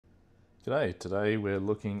Today we're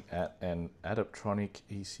looking at an Adaptronic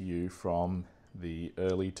ECU from the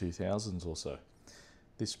early 2000s or so.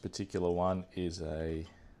 This particular one is a, I don't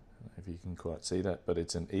know if you can quite see that, but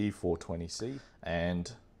it's an E420C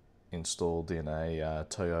and installed in a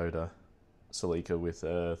Toyota Celica with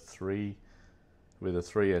a 3S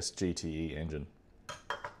GTE engine.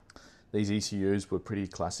 These ECUs were pretty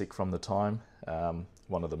classic from the time,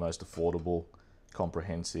 one of the most affordable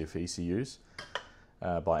comprehensive ECUs.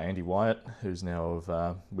 By Andy Wyatt, who's now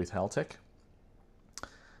with Haltech.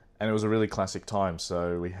 And it was a really classic time.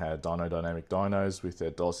 So we had dynamic dynos with their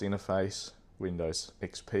DOS interface, Windows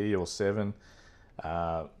XP or 7,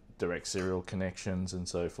 direct serial connections and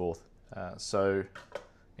so forth. So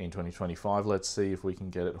in 2025, let's see if we can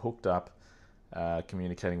get it hooked up,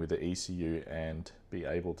 communicating with the ECU and be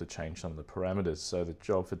able to change some of the parameters. So the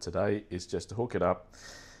job for today is just to hook it up,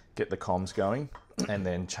 get the comms going, and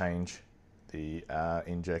then change the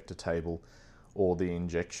injector table or the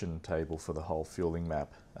injection table for the whole fueling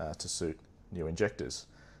map to suit new injectors.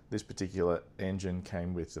 This particular engine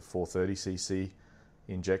came with the 430cc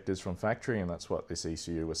injectors from factory, and that's what this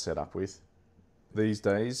ECU was set up with. These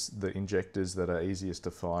days, the injectors that are easiest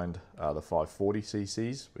to find are the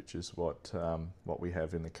 540cc's, which is what we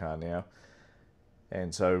have in the car now.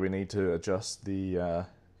 And so we need to adjust the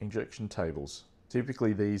injection tables.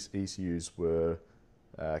 Typically, these ECUs were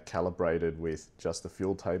calibrated with just the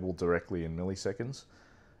fuel table directly in milliseconds,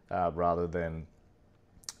 rather than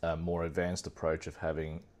a more advanced approach of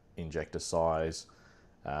having injector size,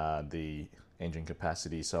 the engine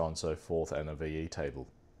capacity, so on and so forth, and a VE table.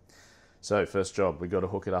 So first job, we've got to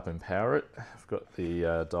hook it up and power it. I've got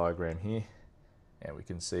the diagram here, and we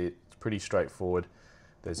can see it's pretty straightforward.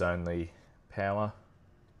 There's only power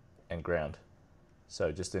and ground.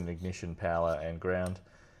 So just an ignition, power and ground.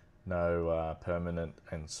 No permanent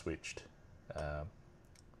and switched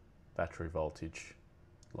battery voltage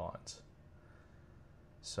lines.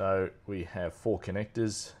 So we have 4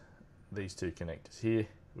 connectors, these 2 connectors here,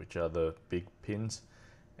 which are the big pins,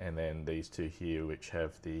 and then these 2 here, which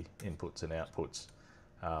have the inputs and outputs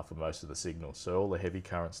for most of the signals. So all the heavy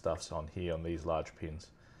current stuff's on here on these large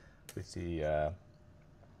pins with the, I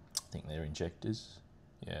think they're injectors,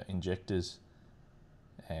 yeah, injectors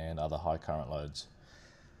and other high current loads.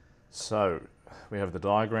 So we have the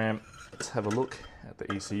diagram. Let's have a look at the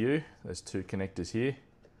ECU. There's 2 connectors here.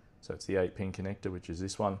 So it's the 8-pin connector, which is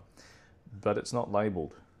this one, but it's not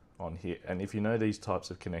labeled on here. And if you know these types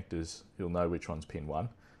of connectors, you'll know which one's pin 1.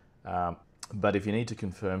 But if you need to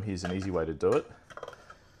confirm, here's an easy way to do it.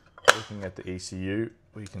 Looking at the ECU,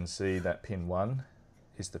 we can see that pin 1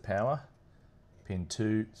 is the power, pin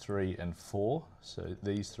 2, 3 and 4. So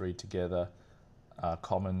these 3 together are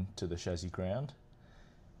common to the chassis ground.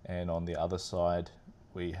 And on the other side,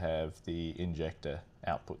 we have the injector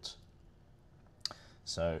outputs.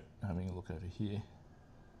 So having a look over here,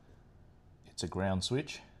 it's a ground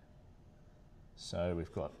switch. So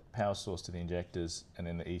we've got power source to the injectors, and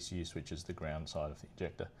then the ECU switches the ground side of the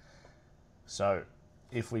injector. So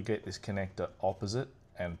if we get this connector opposite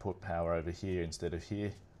and put power over here instead of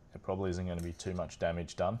here, it probably isn't going to be too much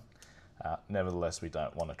damage done. Nevertheless, we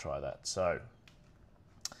don't want to try that. So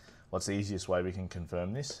what's the easiest way we can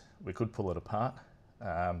confirm this? We could pull it apart,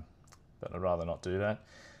 but I'd rather not do that.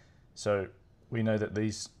 So we know that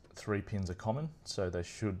these 3 pins are common, so they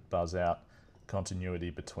should buzz out continuity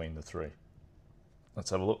between the 3.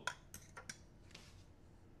 Let's have a look.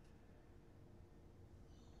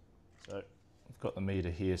 So I've got the meter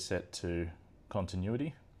here set to continuity.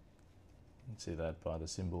 You can see that by the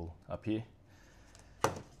symbol up here.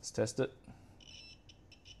 Let's test it.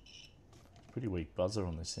 Pretty weak buzzer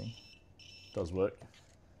on this thing. Does work.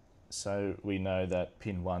 So we know that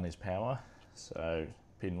pin 1 is power. So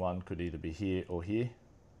pin 1 could either be here or here.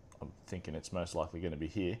 I'm thinking it's most likely going to be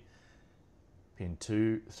here. Pin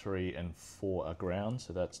 2, 3 and 4 are ground.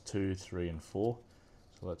 So that's 2, 3 and 4.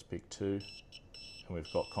 So let's pick 2. And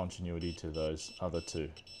we've got continuity to those other 2.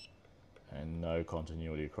 And no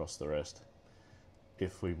continuity across the rest.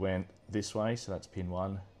 If we went this way, so that's pin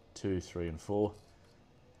 1, 2, 3 and 4.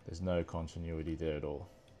 There's no continuity there at all.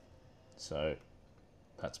 So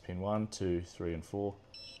that's pin 1, 2, 3 and 4.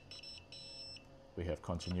 We have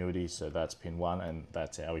continuity, so that's pin 1 and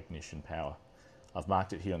that's our ignition power. I've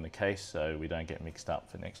marked it here on the case so we don't get mixed up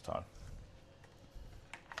for next time.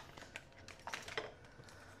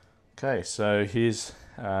 Okay, so here's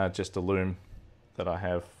just a loom that I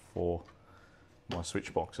have for my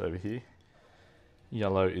switch box over here.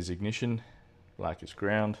 Yellow is ignition, black is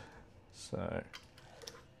ground. So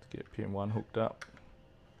to get pin 1 hooked up,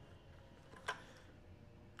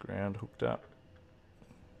 ground hooked up.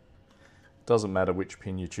 Doesn't matter which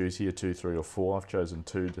pin you choose here, 2, 3 or 4. I've chosen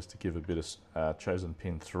 2 just to give a bit of, chosen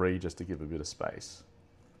pin 3 just to give a bit of space.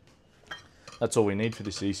 That's all we need for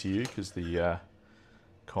this ECU because the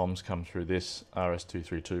comms come through this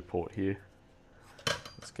RS232 port here.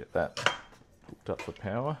 Let's get that hooked up for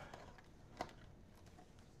power.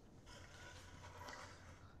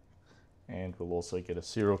 And we'll also get a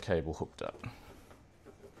serial cable hooked up.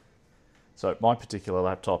 So my particular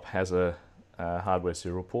laptop has a hardware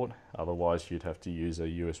serial port, otherwise you'd have to use a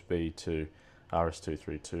USB to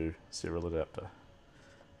RS232 serial adapter.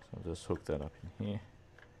 So I'll just hook that up in here.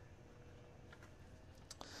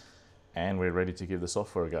 And we're ready to give the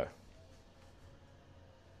software a go.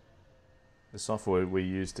 The software we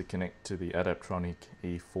use to connect to the Adaptronic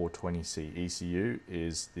E420C ECU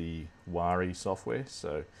is the WARI software,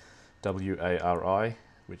 so WARI,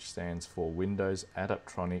 which stands for Windows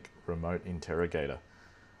Adaptronic Remote Interrogator.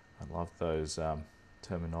 I love those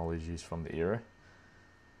terminologies from the era.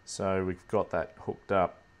 So we've got that hooked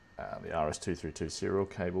up, the RS232 serial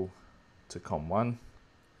cable to COM1,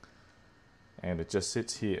 and it just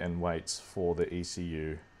sits here and waits for the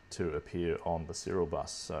ECU to appear on the serial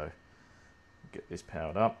bus. So get this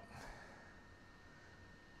powered up.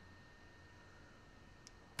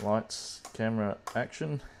 Lights, camera,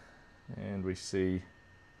 action, and we see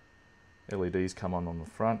LEDs come on the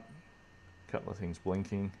front, a couple of things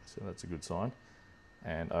blinking, so that's a good sign.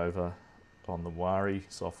 And over on the WARI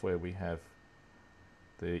software we have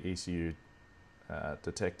the ECU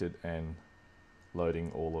detected and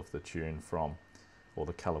loading all of the tune from, or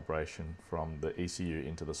the calibration from the ECU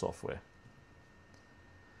into the software.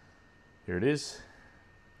 Here it is.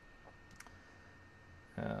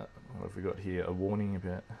 What have we got here? A warning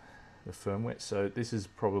about the firmware. So this is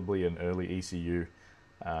probably an early ECU,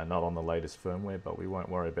 not on the latest firmware, but we won't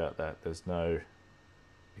worry about that. There's no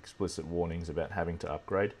explicit warnings about having to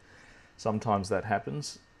upgrade. Sometimes that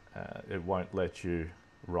happens. It won't let you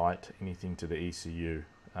write anything to the ECU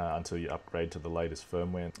until you upgrade to the latest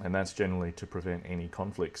firmware, and that's generally to prevent any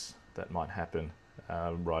conflicts that might happen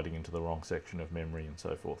writing into the wrong section of memory and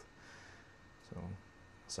so forth. So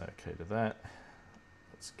say okay to that.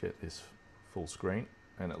 Let's get this full screen,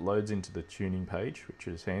 and it loads into the tuning page, which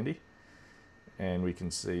is handy. And we can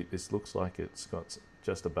see this looks like it's got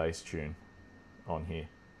just a bass tune on here.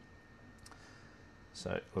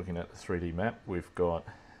 So looking at the 3D map, we've got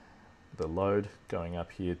the load going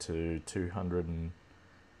up here to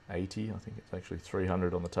 280, I think it's actually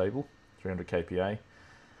 300 on the table, 300 kPa,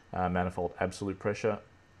 manifold absolute pressure,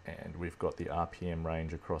 and we've got the RPM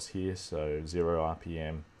range across here, so 0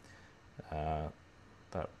 RPM,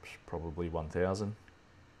 that's probably 1000,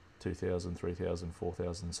 2000, 3000,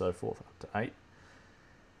 4000 and so forth, up to 8.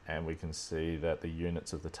 And we can see that the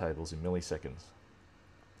units of the table's in milliseconds.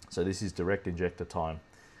 So this is direct injector time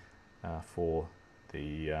for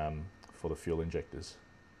the fuel injectors.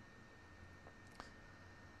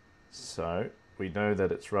 So we know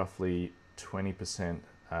that it's roughly 20%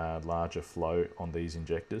 larger flow on these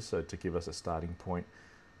injectors. So to give us a starting point,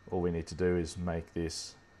 all we need to do is make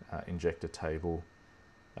this injector table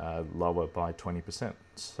lower by 20%.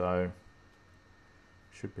 So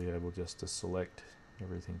should be able just to select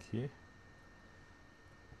everything here.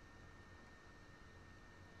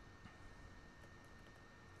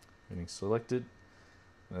 Everything selected.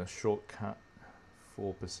 A shortcut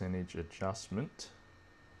for percentage adjustment.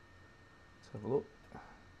 Let's have a look.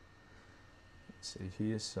 Let's see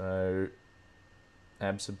here. So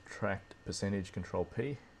add subtract percentage control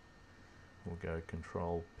P. We'll go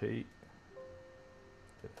control P.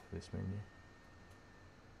 Get to this menu.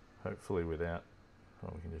 Hopefully without,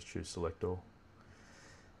 oh, we can just choose select all.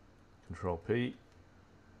 Control P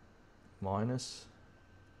minus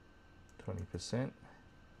 20%. And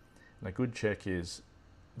a good check is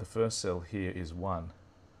the first cell here is 1.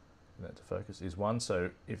 That to focus is 1. So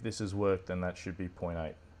if this has worked, then that should be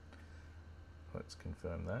 0.8. Let's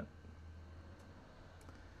confirm that.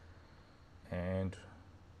 And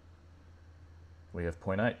we have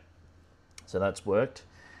 0.8. So that's worked.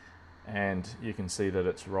 And you can see that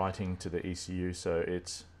it's writing to the ECU, so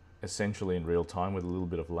it's essentially in real time with a little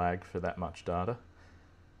bit of lag for that much data.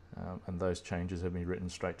 And those changes have been written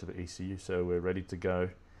straight to the ECU, so we're ready to go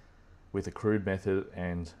with a crude method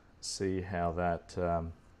and see how that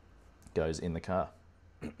goes in the car.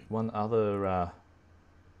 One other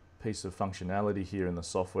piece of functionality here in the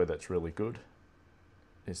software that's really good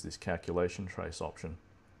is this calculation trace option.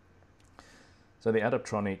 So the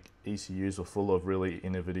Adaptronic ECUs are full of really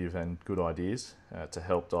innovative and good ideas to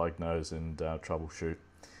help diagnose and troubleshoot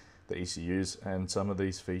the ECUs, and some of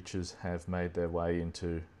these features have made their way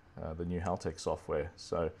into the new Haltech software.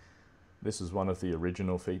 So this is one of the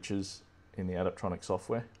original features in the Adaptronic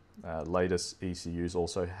software. Latest ECUs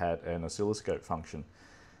also had an oscilloscope function,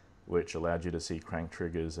 which allowed you to see crank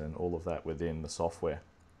triggers and all of that within the software.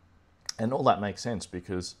 And all that makes sense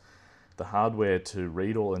because the hardware to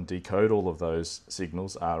read all and decode all of those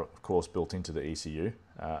signals are of course built into the ECU.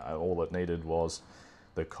 All it needed was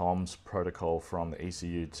the comms protocol from the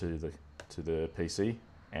ECU to the PC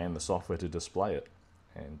and the software to display it.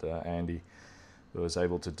 And Andy was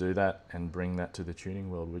able to do that and bring that to the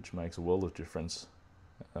tuning world, which makes a world of difference.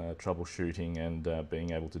 Troubleshooting and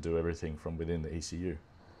being able to do everything from within the ECU.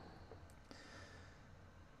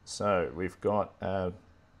 So we've got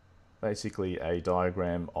basically a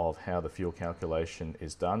diagram of how the fuel calculation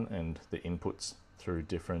is done and the inputs through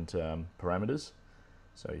different parameters.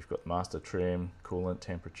 So you've got master trim, coolant,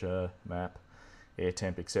 temperature, map, air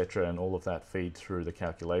temp, etc., and all of that feed through the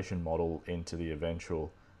calculation model into the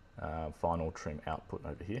eventual final trim output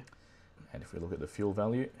over here. And if we look at the fuel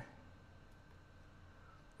value,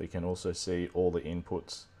 we can also see all the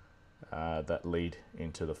inputs that lead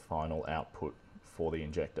into the final output for the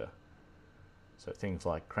injector. So things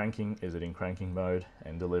like cranking, is it in cranking mode,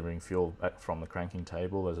 and delivering fuel back from the cranking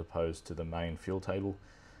table as opposed to the main fuel table.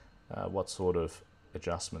 What sort of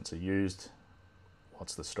adjustments are used,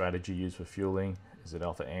 what's the strategy used for fueling, is it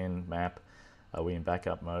alpha N, map, are we in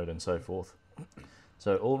backup mode, and so forth.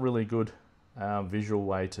 So all really good visual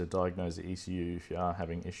way to diagnose the ECU if you are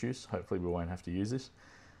having issues. Hopefully we won't have to use this,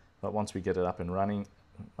 but once we get it up and running,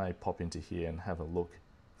 may pop into here and have a look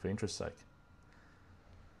for interest's sake.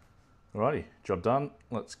 Alrighty, job done.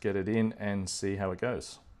 Let's get it in and see how it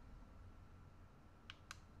goes.